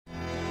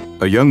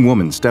A young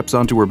woman steps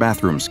onto her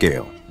bathroom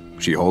scale.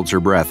 She holds her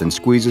breath and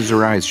squeezes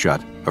her eyes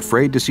shut,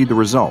 afraid to see the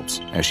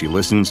results as she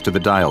listens to the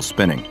dial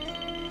spinning.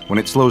 When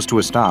it slows to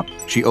a stop,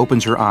 she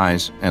opens her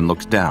eyes and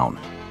looks down.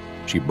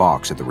 She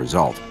balks at the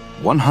result.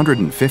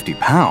 150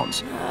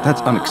 pounds!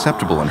 That's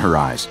unacceptable in her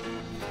eyes.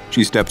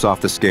 She steps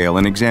off the scale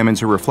and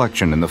examines her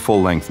reflection in the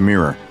full-length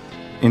mirror.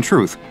 In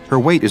truth, her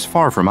weight is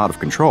far from out of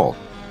control,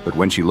 but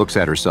when she looks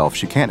at herself,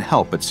 she can't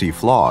help but see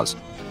flaws.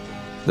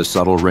 The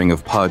subtle ring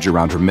of pudge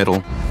around her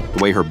middle,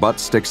 the way her butt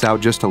sticks out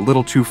just a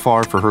little too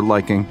far for her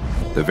liking,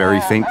 the very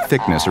faint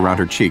thickness around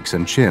her cheeks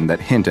and chin that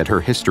hint at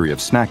her history of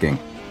snacking.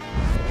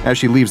 As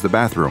she leaves the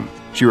bathroom,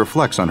 she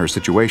reflects on her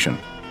situation.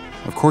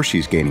 Of course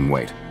she's gaining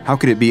weight. How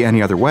could it be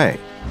any other way?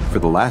 For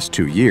the last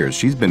 2 years,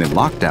 she's been in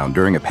lockdown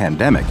during a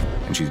pandemic,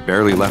 and she's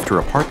barely left her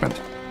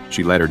apartment.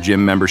 She let her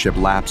gym membership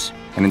lapse,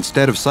 and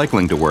instead of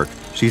cycling to work,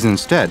 she's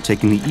instead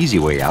taking the easy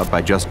way out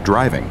by just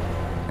driving.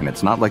 And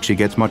it's not like she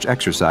gets much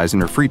exercise in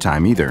her free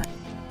time either.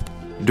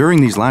 During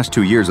these last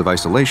 2 years of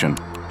isolation,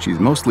 she's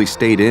mostly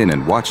stayed in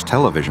and watched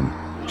television.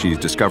 She's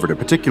discovered a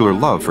particular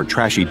love for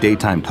trashy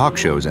daytime talk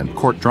shows and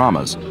court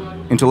dramas.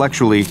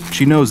 Intellectually,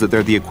 she knows that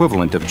they're the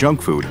equivalent of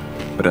junk food,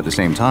 but at the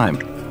same time,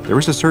 there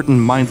is a certain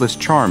mindless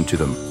charm to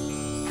them.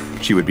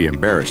 She would be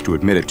embarrassed to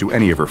admit it to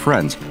any of her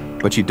friends,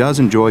 but she does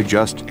enjoy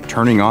just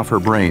turning off her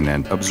brain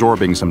and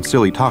absorbing some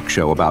silly talk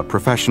show about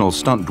professional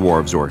stunt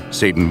dwarves or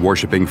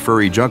Satan-worshipping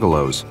furry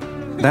juggalos.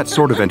 That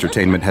sort of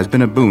entertainment has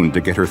been a boon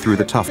to get her through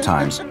the tough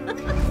times.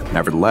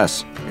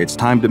 Nevertheless, it's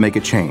time to make a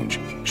change.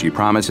 She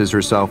promises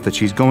herself that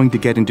she's going to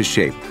get into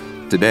shape.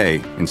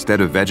 Today, instead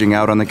of vegging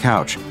out on the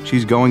couch,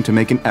 she's going to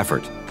make an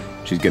effort.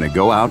 She's going to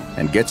go out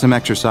and get some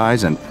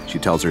exercise, and she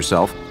tells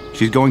herself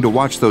she's going to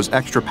watch those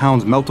extra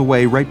pounds melt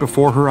away right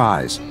before her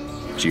eyes.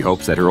 She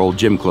hopes that her old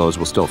gym clothes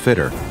will still fit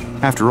her.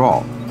 After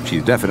all,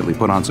 she's definitely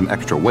put on some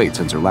extra weight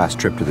since her last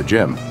trip to the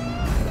gym.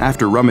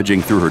 After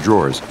rummaging through her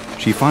drawers,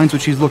 she finds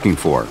what she's looking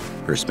for: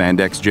 her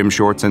spandex gym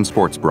shorts and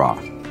sports bra.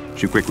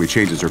 She quickly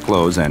changes her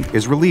clothes and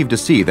is relieved to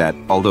see that,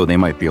 although they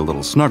might be a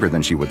little snugger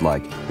than she would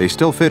like, they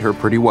still fit her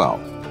pretty well.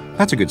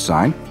 That's a good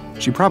sign.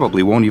 She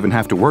probably won't even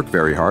have to work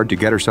very hard to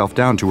get herself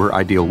down to her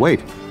ideal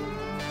weight.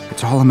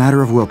 It's all a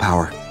matter of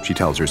willpower, she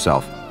tells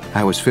herself.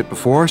 I was fit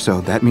before,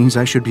 so that means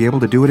I should be able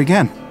to do it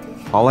again.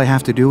 All I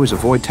have to do is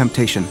avoid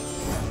temptation.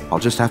 I'll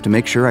just have to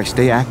make sure I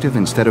stay active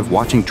instead of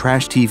watching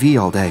trash TV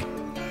all day.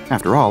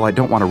 After all, I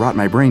don't want to rot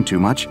my brain too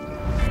much.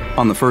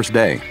 On the first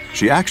day,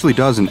 she actually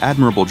does an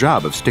admirable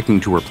job of sticking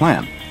to her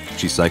plan.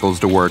 She cycles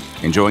to work,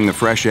 enjoying the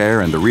fresh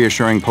air and the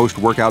reassuring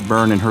post-workout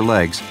burn in her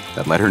legs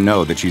that let her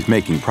know that she's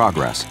making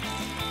progress.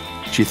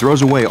 She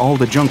throws away all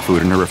the junk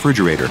food in her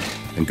refrigerator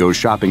and goes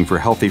shopping for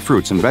healthy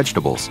fruits and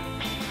vegetables.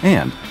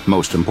 And,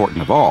 most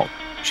important of all,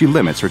 she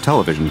limits her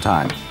television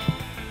time.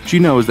 She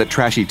knows that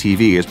trashy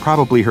TV is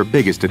probably her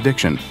biggest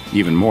addiction,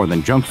 even more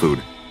than junk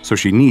food, so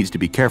she needs to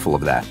be careful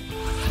of that.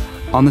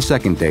 On the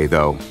second day,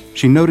 though,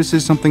 she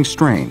notices something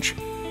strange.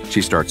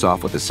 She starts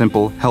off with a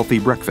simple, healthy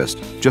breakfast,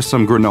 just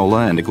some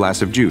granola and a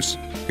glass of juice.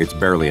 It's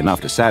barely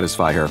enough to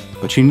satisfy her,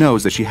 but she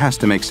knows that she has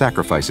to make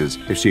sacrifices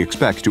if she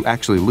expects to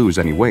actually lose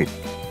any weight.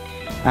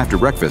 After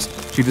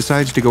breakfast, she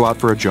decides to go out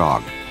for a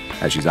jog.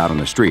 As she's out on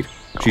the street,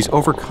 she's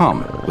overcome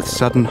with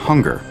sudden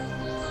hunger.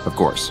 Of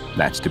course,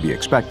 that's to be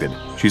expected.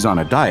 She's on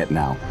a diet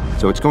now,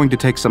 so it's going to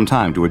take some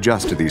time to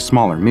adjust to these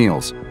smaller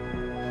meals.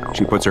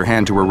 She puts her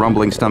hand to her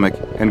rumbling stomach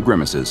and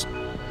grimaces.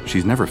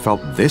 She's never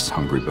felt this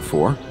hungry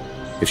before.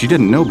 If she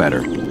didn't know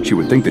better, she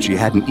would think that she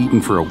hadn't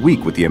eaten for a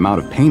week with the amount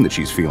of pain that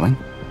she's feeling.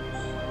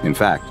 In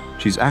fact,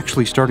 she's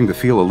actually starting to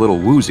feel a little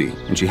woozy,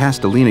 and she has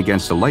to lean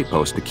against a light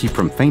post to keep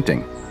from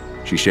fainting.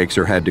 She shakes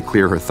her head to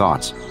clear her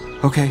thoughts.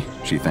 Okay,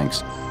 she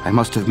thinks, I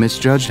must have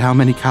misjudged how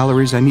many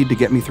calories I need to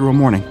get me through a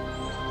morning.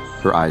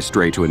 Her eyes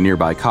stray to a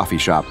nearby coffee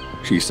shop.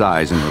 She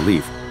sighs in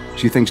relief.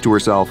 She thinks to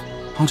herself,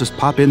 I'll just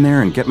pop in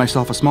there and get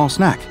myself a small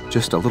snack,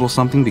 just a little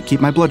something to keep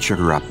my blood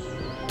sugar up.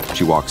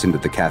 She walks into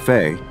the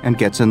cafe and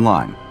gets in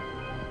line.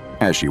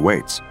 As she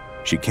waits,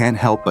 she can't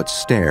help but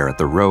stare at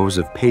the rows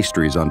of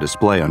pastries on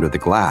display under the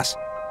glass.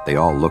 They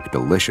all look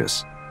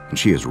delicious, and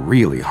she is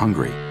really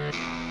hungry.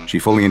 She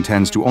fully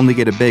intends to only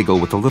get a bagel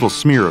with a little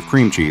smear of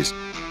cream cheese,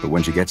 but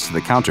when she gets to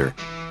the counter,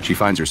 she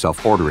finds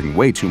herself ordering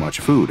way too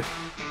much food.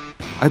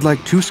 I'd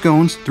like 2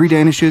 scones, 3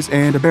 danishes,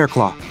 and a bear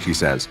claw, she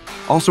says.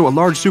 Also a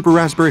large super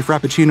raspberry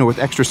frappuccino with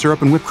extra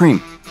syrup and whipped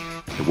cream.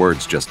 The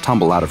words just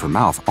tumble out of her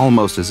mouth,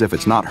 almost as if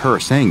it's not her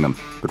saying them,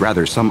 but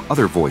rather some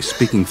other voice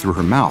speaking through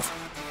her mouth.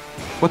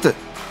 What the?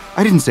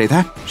 I didn't say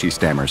that, she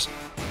stammers.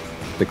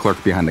 The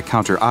clerk behind the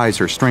counter eyes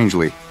her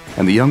strangely,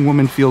 and the young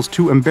woman feels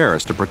too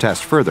embarrassed to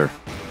protest further.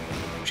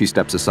 She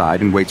steps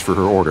aside and waits for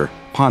her order,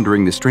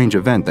 pondering the strange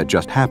event that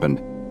just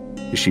happened.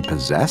 Is she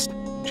possessed?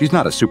 She's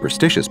not a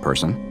superstitious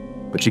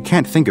person, but she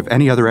can't think of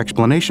any other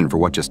explanation for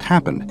what just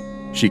happened.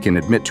 She can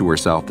admit to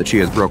herself that she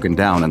has broken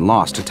down and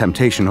lost to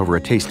temptation over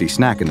a tasty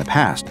snack in the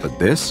past, but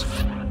this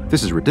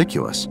is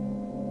ridiculous.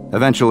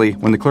 Eventually,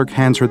 when the clerk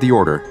hands her the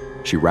order,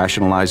 she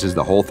rationalizes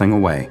the whole thing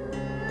away.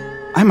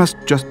 I must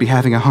just be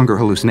having a hunger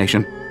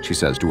hallucination, she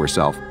says to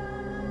herself.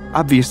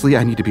 Obviously,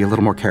 I need to be a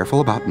little more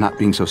careful about not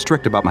being so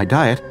strict about my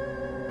diet.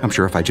 I'm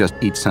sure if I just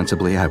eat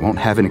sensibly, I won't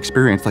have an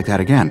experience like that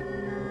again.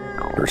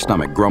 Her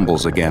stomach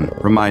grumbles again,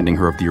 reminding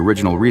her of the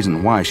original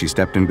reason why she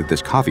stepped into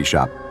this coffee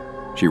shop.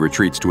 She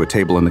retreats to a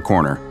table in the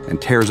corner and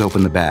tears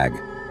open the bag.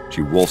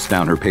 She wolfs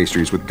down her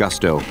pastries with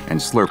gusto and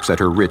slurps at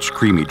her rich,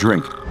 creamy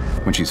drink.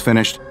 When she's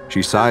finished,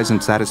 she sighs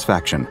in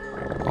satisfaction,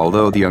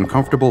 although the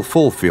uncomfortable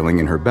full feeling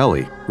in her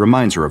belly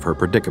reminds her of her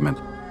predicament.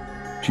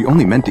 She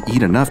only meant to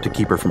eat enough to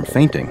keep her from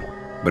fainting,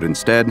 but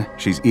instead,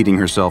 she's eating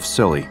herself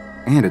silly,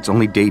 and it's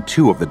only day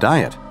 2 of the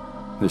diet.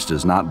 This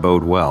does not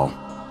bode well.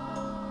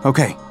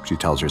 Okay, she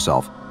tells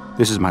herself,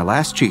 this is my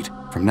last cheat.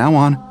 From now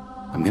on,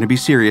 I'm going to be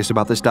serious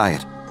about this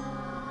diet.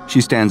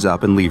 She stands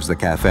up and leaves the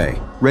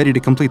cafe, ready to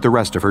complete the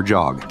rest of her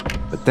jog.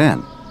 But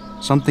then,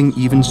 something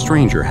even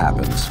stranger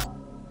happens.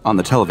 On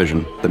the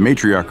television, the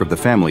matriarch of the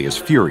family is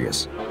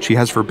furious. She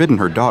has forbidden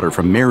her daughter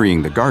from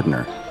marrying the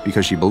gardener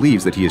because she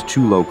believes that he is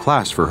too low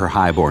class for her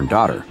high-born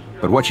daughter.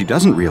 But what she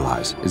doesn't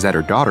realize is that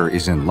her daughter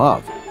is in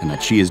love and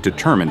that she is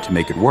determined to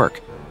make it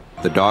work.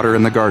 The daughter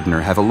and the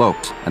gardener have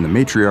eloped, and the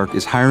matriarch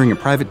is hiring a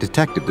private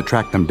detective to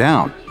track them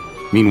down.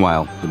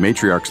 Meanwhile, the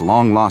matriarch's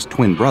long-lost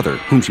twin brother,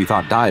 whom she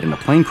thought died in a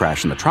plane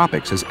crash in the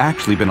tropics, has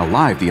actually been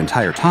alive the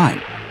entire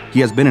time. He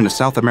has been in a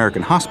South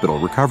American hospital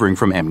recovering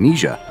from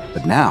amnesia,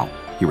 but now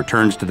he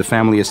returns to the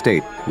family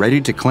estate,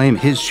 ready to claim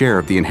his share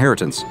of the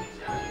inheritance.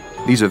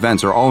 These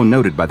events are all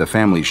noted by the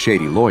family's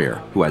shady lawyer,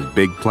 who has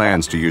big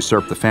plans to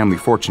usurp the family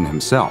fortune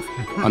himself.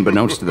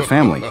 Unbeknownst to the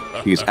family,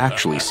 he is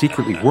actually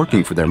secretly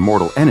working for their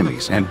mortal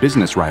enemies and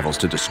business rivals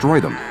to destroy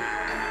them.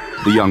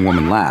 The young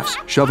woman laughs,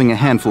 shoving a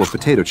handful of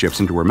potato chips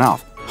into her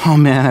mouth. Oh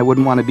man, I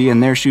wouldn't want to be in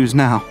their shoes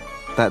now.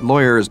 That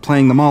lawyer is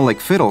playing them all like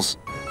fiddles.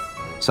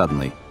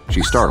 Suddenly,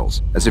 she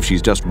startles, as if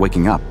she's just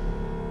waking up.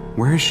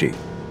 Where is she?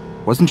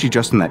 Wasn't she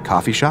just in that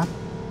coffee shop?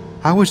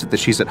 How is it that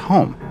she's at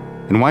home?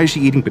 And why is she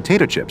eating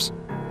potato chips?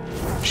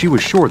 She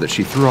was sure that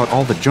she threw out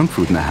all the junk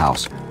food in the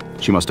house.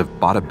 She must have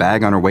bought a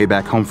bag on her way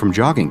back home from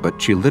jogging,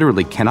 but she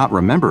literally cannot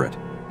remember it.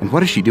 And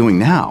what is she doing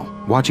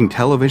now? Watching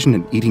television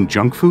and eating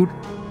junk food?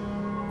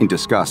 In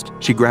disgust,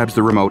 she grabs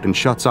the remote and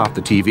shuts off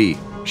the TV.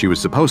 She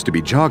was supposed to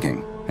be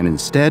jogging, and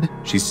instead,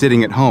 she's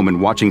sitting at home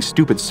and watching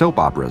stupid soap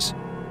operas.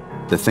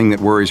 The thing that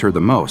worries her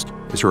the most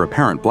is her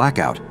apparent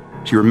blackout.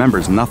 She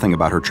remembers nothing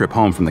about her trip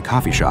home from the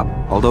coffee shop,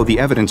 although the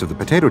evidence of the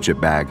potato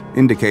chip bag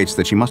indicates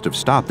that she must have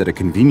stopped at a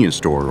convenience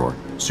store or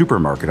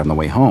supermarket on the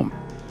way home.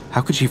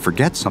 How could she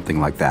forget something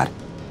like that?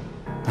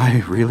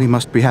 I really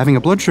must be having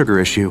a blood sugar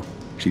issue,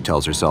 she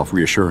tells herself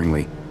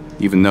reassuringly,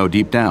 even though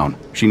deep down,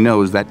 she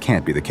knows that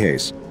can't be the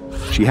case.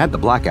 She had the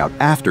blackout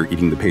after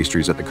eating the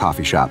pastries at the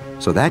coffee shop,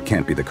 so that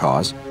can't be the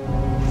cause.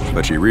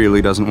 But she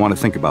really doesn't want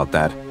to think about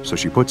that, so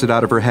she puts it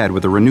out of her head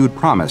with a renewed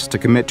promise to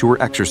commit to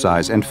her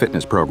exercise and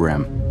fitness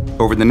program.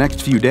 Over the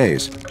next few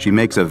days, she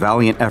makes a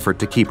valiant effort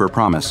to keep her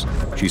promise.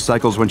 She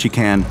cycles when she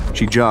can,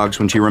 she jogs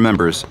when she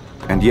remembers,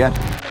 and yet,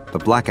 the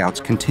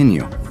blackouts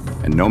continue.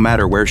 And no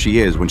matter where she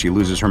is when she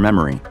loses her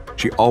memory,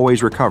 she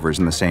always recovers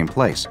in the same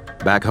place.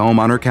 Back home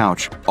on her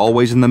couch,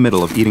 always in the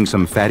middle of eating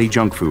some fatty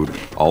junk food,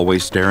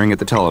 always staring at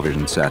the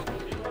television set.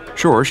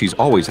 Sure, she's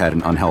always had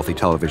an unhealthy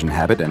television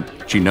habit, and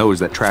she knows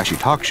that trashy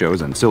talk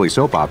shows and silly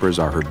soap operas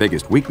are her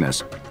biggest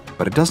weakness,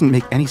 but it doesn't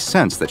make any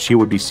sense that she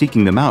would be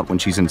seeking them out when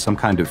she's in some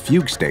kind of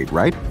fugue state,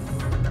 right?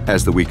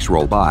 As the weeks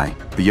roll by,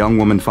 the young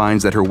woman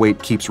finds that her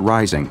weight keeps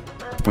rising.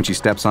 When she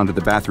steps onto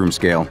the bathroom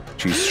scale,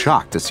 she's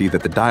shocked to see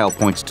that the dial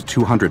points to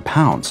 200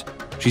 pounds.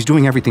 She's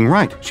doing everything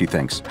right, she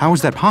thinks. How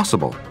is that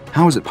possible?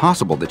 How is it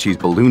possible that she's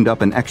ballooned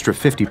up an extra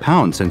 50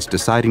 pounds since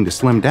deciding to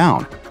slim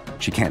down?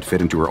 She can't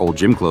fit into her old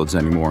gym clothes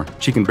anymore.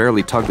 She can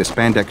barely tug the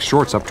spandex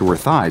shorts up to her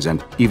thighs,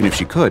 and even if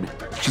she could,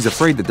 she's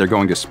afraid that they're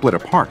going to split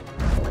apart.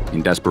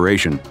 In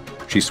desperation,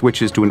 she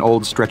switches to an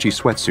old stretchy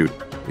sweatsuit.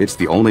 It's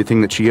the only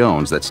thing that she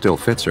owns that still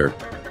fits her.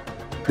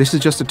 This is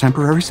just a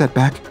temporary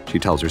setback, she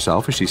tells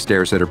herself as she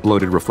stares at her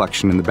bloated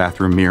reflection in the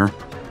bathroom mirror.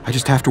 I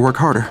just have to work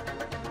harder.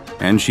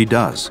 And she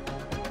does.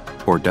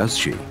 Or does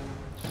she?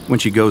 When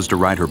she goes to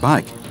ride her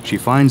bike, she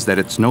finds that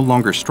it's no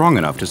longer strong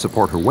enough to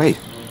support her weight.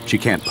 She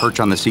can't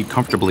perch on the seat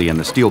comfortably, and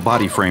the steel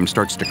body frame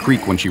starts to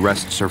creak when she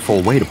rests her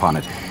full weight upon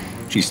it.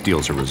 She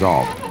steels her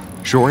resolve.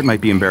 Sure, it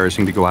might be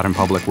embarrassing to go out in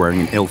public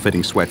wearing an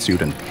ill-fitting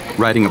sweatsuit and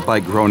riding a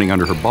bike groaning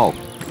under her bulk,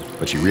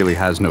 but she really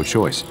has no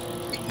choice.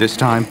 This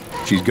time,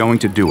 she's going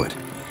to do it.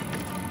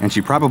 And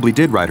she probably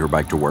did ride her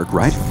bike to work,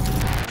 right?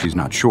 She's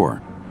not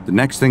sure. The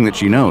next thing that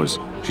she knows,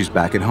 she's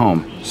back at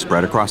home,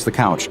 spread across the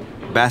couch,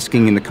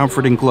 basking in the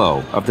comforting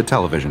glow of the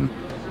television.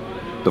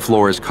 The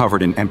floor is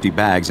covered in empty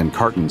bags and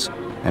cartons,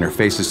 and her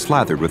face is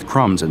slathered with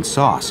crumbs and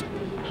sauce.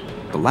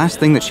 The last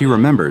thing that she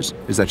remembers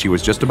is that she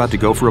was just about to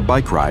go for a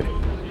bike ride,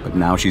 but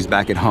now she's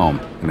back at home,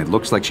 and it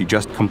looks like she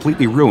just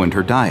completely ruined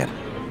her diet.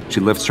 She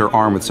lifts her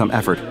arm with some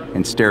effort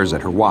and stares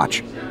at her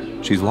watch.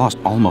 She's lost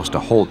almost a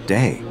whole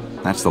day.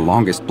 That's the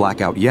longest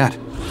blackout yet.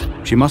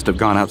 She must have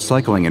gone out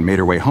cycling and made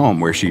her way home,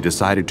 where she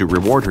decided to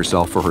reward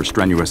herself for her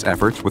strenuous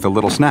efforts with a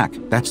little snack.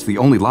 That's the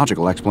only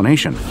logical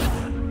explanation.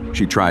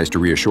 She tries to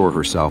reassure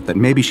herself that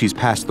maybe she's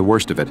past the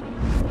worst of it,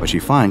 but she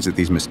finds that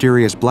these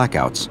mysterious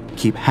blackouts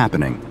keep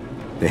happening.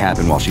 They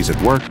happen while she's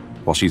at work,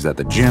 while she's at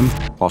the gym,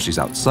 while she's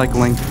out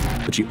cycling,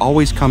 but she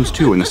always comes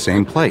to in the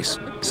same place,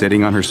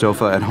 sitting on her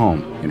sofa at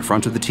home, in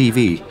front of the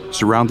TV,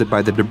 surrounded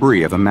by the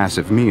debris of a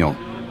massive meal.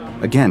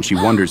 Again, she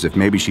wonders if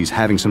maybe she's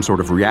having some sort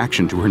of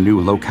reaction to her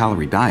new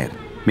low-calorie diet.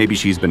 Maybe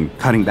she's been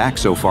cutting back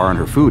so far on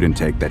her food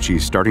intake that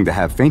she's starting to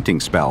have fainting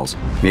spells.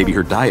 Maybe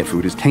her diet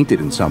food is tainted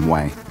in some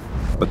way.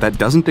 But that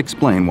doesn't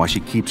explain why she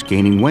keeps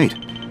gaining weight.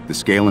 The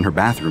scale in her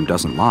bathroom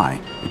doesn't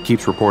lie. It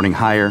keeps reporting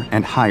higher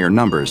and higher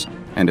numbers,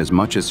 and as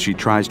much as she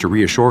tries to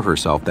reassure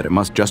herself that it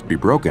must just be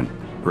broken,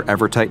 her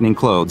ever-tightening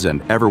clothes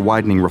and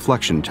ever-widening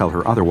reflection tell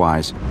her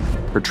otherwise.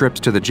 Her trips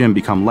to the gym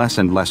become less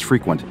and less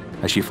frequent,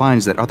 as she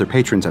finds that other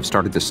patrons have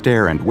started to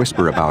stare and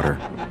whisper about her.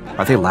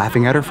 Are they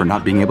laughing at her for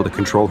not being able to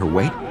control her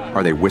weight?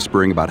 Are they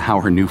whispering about how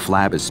her new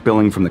flab is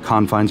spilling from the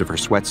confines of her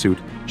sweatsuit?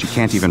 She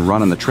can't even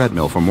run on the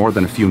treadmill for more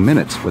than a few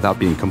minutes without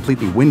being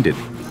completely winded,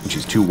 and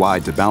she's too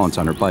wide to balance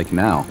on her bike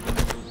now.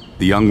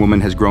 The young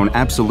woman has grown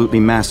absolutely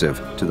massive,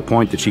 to the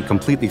point that she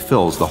completely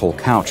fills the whole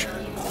couch.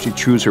 She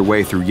chews her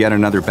way through yet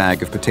another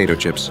bag of potato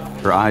chips,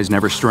 her eyes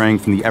never straying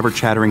from the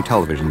ever-chattering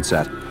television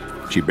set.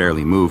 She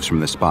barely moves from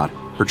the spot,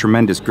 her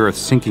tremendous girth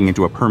sinking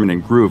into a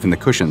permanent groove in the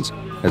cushions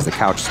as the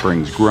couch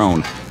springs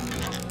groan.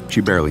 She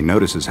barely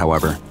notices,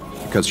 however,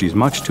 because she's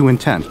much too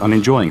intent on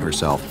enjoying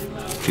herself.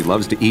 She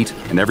loves to eat,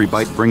 and every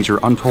bite brings her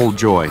untold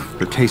joy,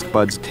 her taste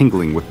buds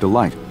tingling with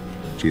delight.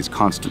 She is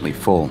constantly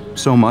full,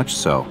 so much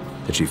so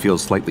that she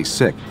feels slightly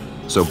sick,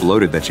 so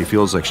bloated that she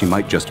feels like she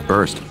might just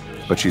burst,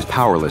 but she's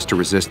powerless to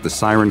resist the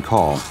siren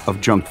call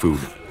of junk food.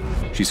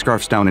 She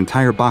scarfs down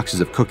entire boxes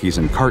of cookies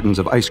and cartons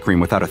of ice cream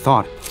without a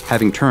thought,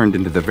 having turned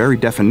into the very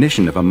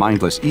definition of a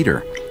mindless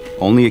eater.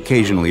 Only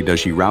occasionally does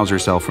she rouse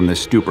herself from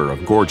this stupor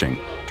of gorging,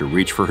 to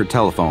reach for her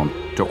telephone,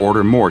 to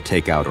order more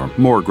takeout or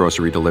more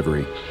grocery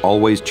delivery,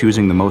 always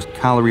choosing the most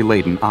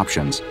calorie-laden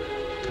options.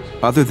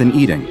 Other than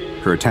eating,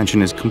 her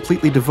attention is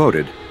completely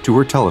devoted to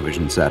her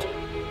television set.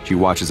 She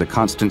watches a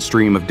constant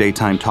stream of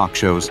daytime talk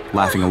shows,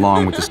 laughing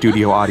along with the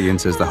studio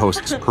audience as the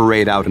hosts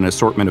parade out an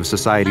assortment of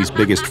society's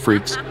biggest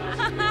freaks.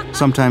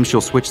 Sometimes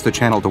she'll switch the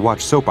channel to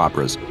watch soap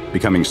operas,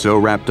 becoming so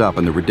wrapped up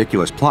in the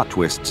ridiculous plot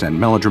twists and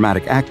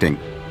melodramatic acting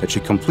that she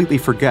completely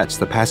forgets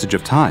the passage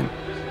of time.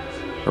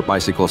 Her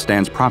bicycle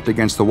stands propped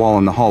against the wall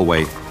in the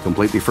hallway,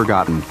 completely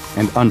forgotten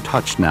and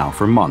untouched now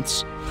for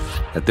months.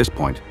 At this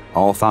point,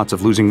 all thoughts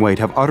of losing weight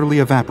have utterly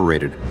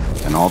evaporated,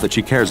 and all that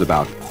she cares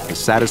about is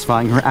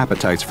satisfying her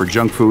appetites for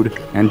junk food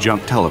and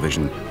junk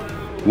television.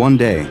 One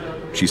day,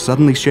 she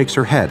suddenly shakes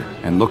her head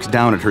and looks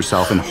down at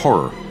herself in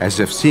horror, as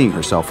if seeing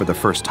herself for the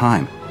first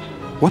time.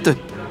 "What the?"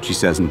 she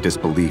says in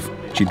disbelief.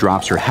 She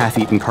drops her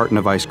half-eaten carton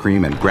of ice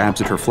cream and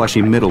grabs at her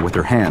fleshy middle with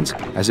her hands,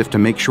 as if to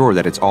make sure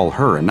that it's all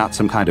her and not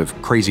some kind of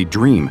crazy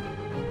dream.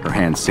 Her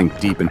hands sink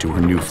deep into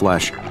her new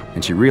flesh,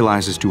 and she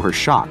realizes to her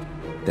shock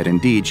that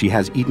indeed she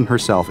has eaten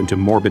herself into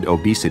morbid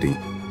obesity.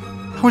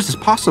 "How is this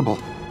possible?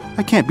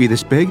 I can't be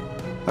this big.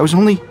 I was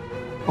only...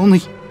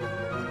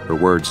 Her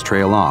words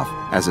trail off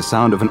as the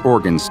sound of an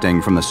organ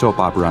sting from the soap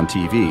opera on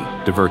TV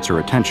diverts her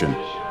attention.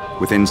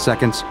 Within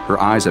seconds,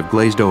 her eyes have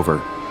glazed over,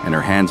 and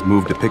her hands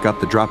move to pick up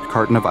the dropped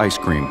carton of ice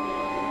cream.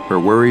 Her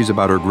worries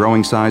about her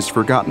growing size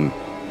forgotten,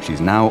 she's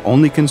now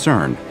only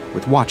concerned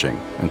with watching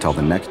until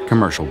the next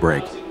commercial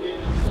break.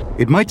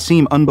 It might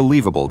seem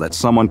unbelievable that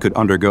someone could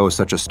undergo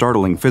such a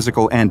startling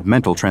physical and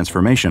mental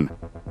transformation,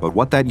 but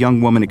what that young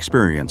woman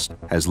experienced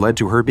has led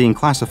to her being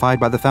classified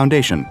by the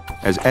Foundation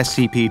as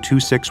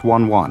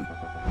SCP-2611.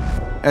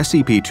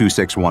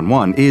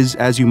 SCP-2611 is,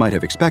 as you might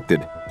have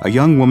expected, a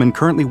young woman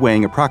currently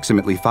weighing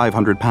approximately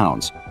 500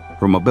 pounds.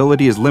 Her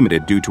mobility is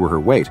limited due to her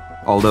weight,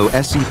 although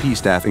SCP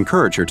staff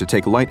encourage her to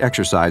take light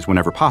exercise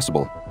whenever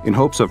possible, in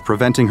hopes of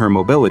preventing her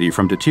mobility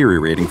from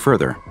deteriorating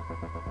further.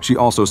 She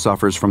also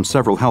suffers from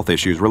several health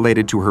issues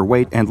related to her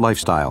weight and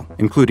lifestyle,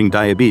 including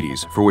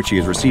diabetes, for which she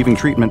is receiving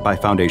treatment by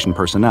Foundation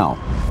personnel.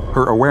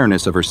 Her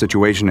awareness of her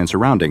situation and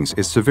surroundings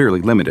is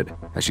severely limited,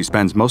 as she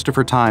spends most of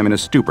her time in a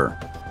stupor,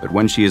 but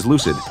when she is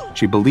lucid,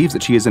 she believes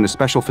that she is in a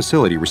special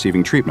facility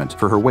receiving treatment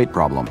for her weight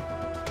problem.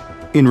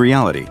 In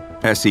reality,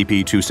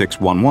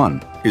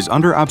 SCP-2611 is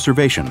under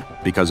observation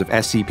because of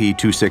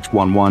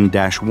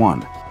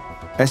SCP-2611-1.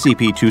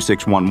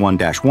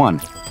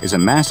 SCP-2611-1 is a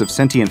massive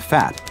sentient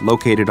fat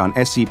located on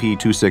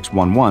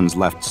SCP-2611's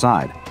left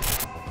side.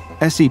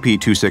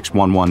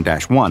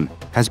 SCP-2611-1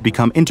 has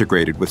become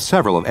integrated with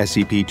several of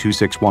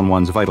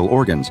SCP-2611's vital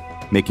organs,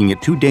 making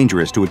it too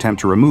dangerous to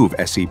attempt to remove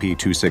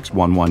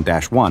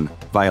SCP-2611-1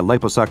 via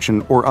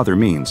liposuction or other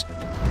means.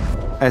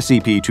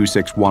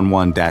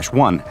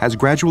 SCP-2611-1 has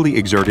gradually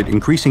exerted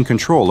increasing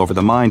control over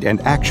the mind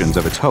and actions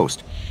of its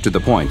host, to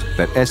the point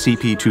that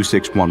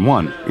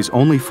SCP-2611 is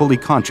only fully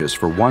conscious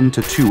for 1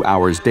 to 2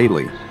 hours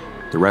daily.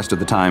 The rest of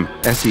the time,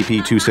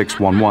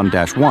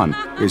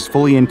 SCP-2611-1 is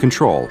fully in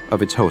control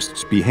of its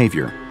host's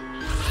behavior.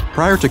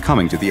 Prior to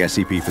coming to the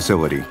SCP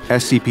facility,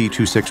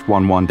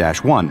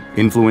 SCP-2611-1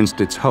 influenced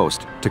its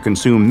host to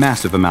consume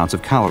massive amounts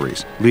of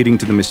calories, leading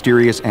to the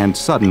mysterious and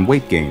sudden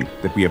weight gain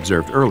that we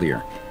observed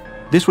earlier.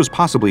 This was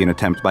possibly an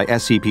attempt by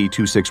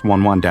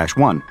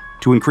SCP-2611-1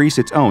 to increase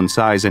its own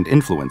size and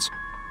influence,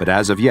 but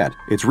as of yet,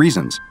 its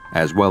reasons,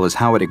 as well as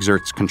how it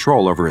exerts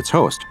control over its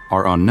host,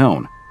 are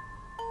unknown.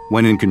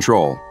 When in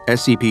control,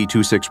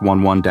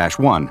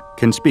 SCP-2611-1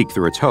 can speak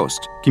through its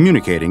host,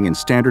 communicating in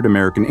standard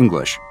American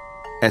English.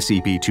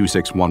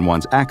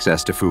 SCP-2611's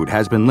access to food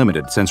has been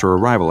limited since her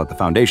arrival at the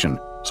Foundation,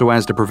 so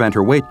as to prevent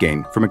her weight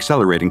gain from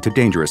accelerating to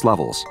dangerous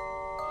levels.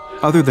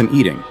 Other than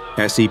eating,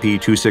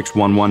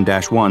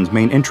 SCP-2611-1's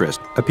main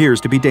interest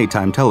appears to be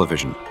daytime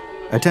television.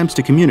 Attempts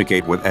to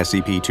communicate with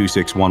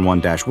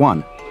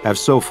SCP-2611-1 have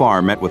so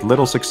far met with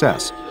little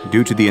success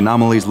due to the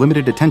anomaly's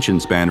limited attention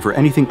span for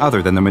anything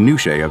other than the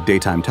minutiae of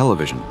daytime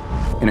television.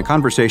 In a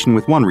conversation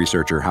with one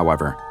researcher,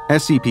 however,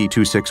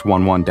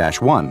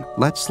 SCP-2611-1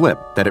 let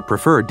slip that it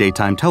preferred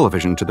daytime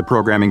television to the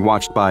programming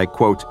watched by,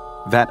 quote,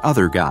 that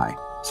other guy,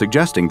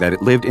 suggesting that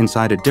it lived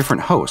inside a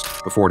different host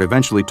before it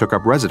eventually took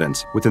up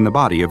residence within the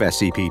body of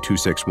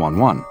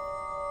SCP-2611.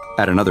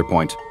 At another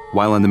point,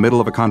 while in the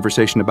middle of a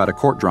conversation about a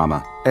court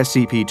drama,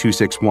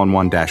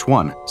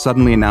 SCP-2611-1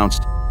 suddenly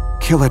announced,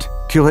 kill it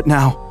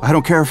now, I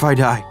don't care if I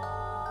die."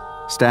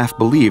 Staff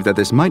believe that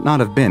this might not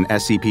have been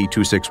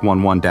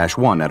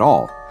SCP-2611-1 at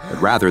all,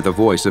 but rather the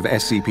voice of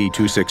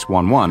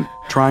SCP-2611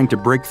 trying to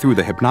break through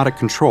the hypnotic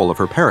control of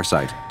her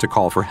parasite to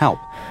call for help.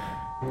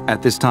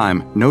 At this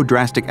time, no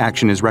drastic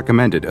action is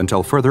recommended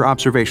until further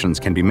observations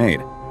can be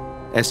made.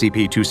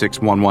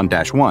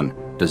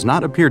 SCP-2611-1 does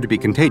not appear to be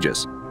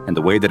contagious, and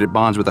the way that it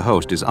bonds with the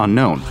host is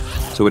unknown,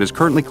 so it is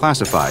currently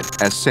classified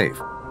as safe.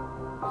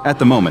 At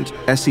the moment,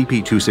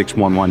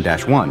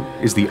 SCP-2611-1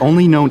 is the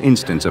only known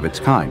instance of its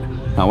kind.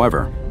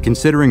 However,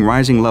 considering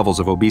rising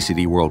levels of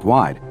obesity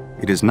worldwide,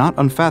 it is not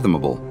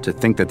unfathomable to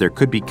think that there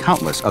could be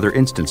countless other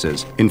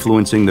instances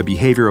influencing the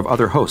behavior of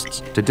other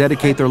hosts to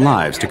dedicate their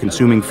lives to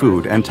consuming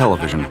food and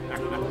television.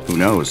 Who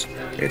knows?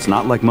 It's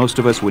not like most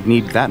of us would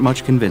need that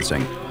much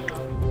convincing.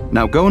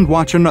 Now go and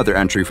watch another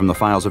entry from the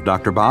files of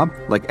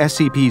DrBob, like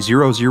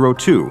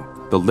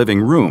SCP-002, The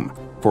Living Room,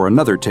 for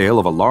another tale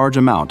of a large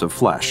amount of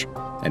flesh.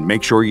 And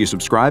make sure you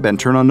subscribe and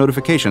turn on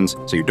notifications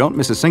so you don't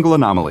miss a single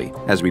anomaly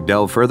as we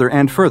delve further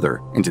and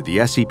further into the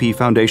SCP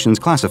Foundation's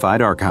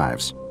classified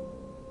archives.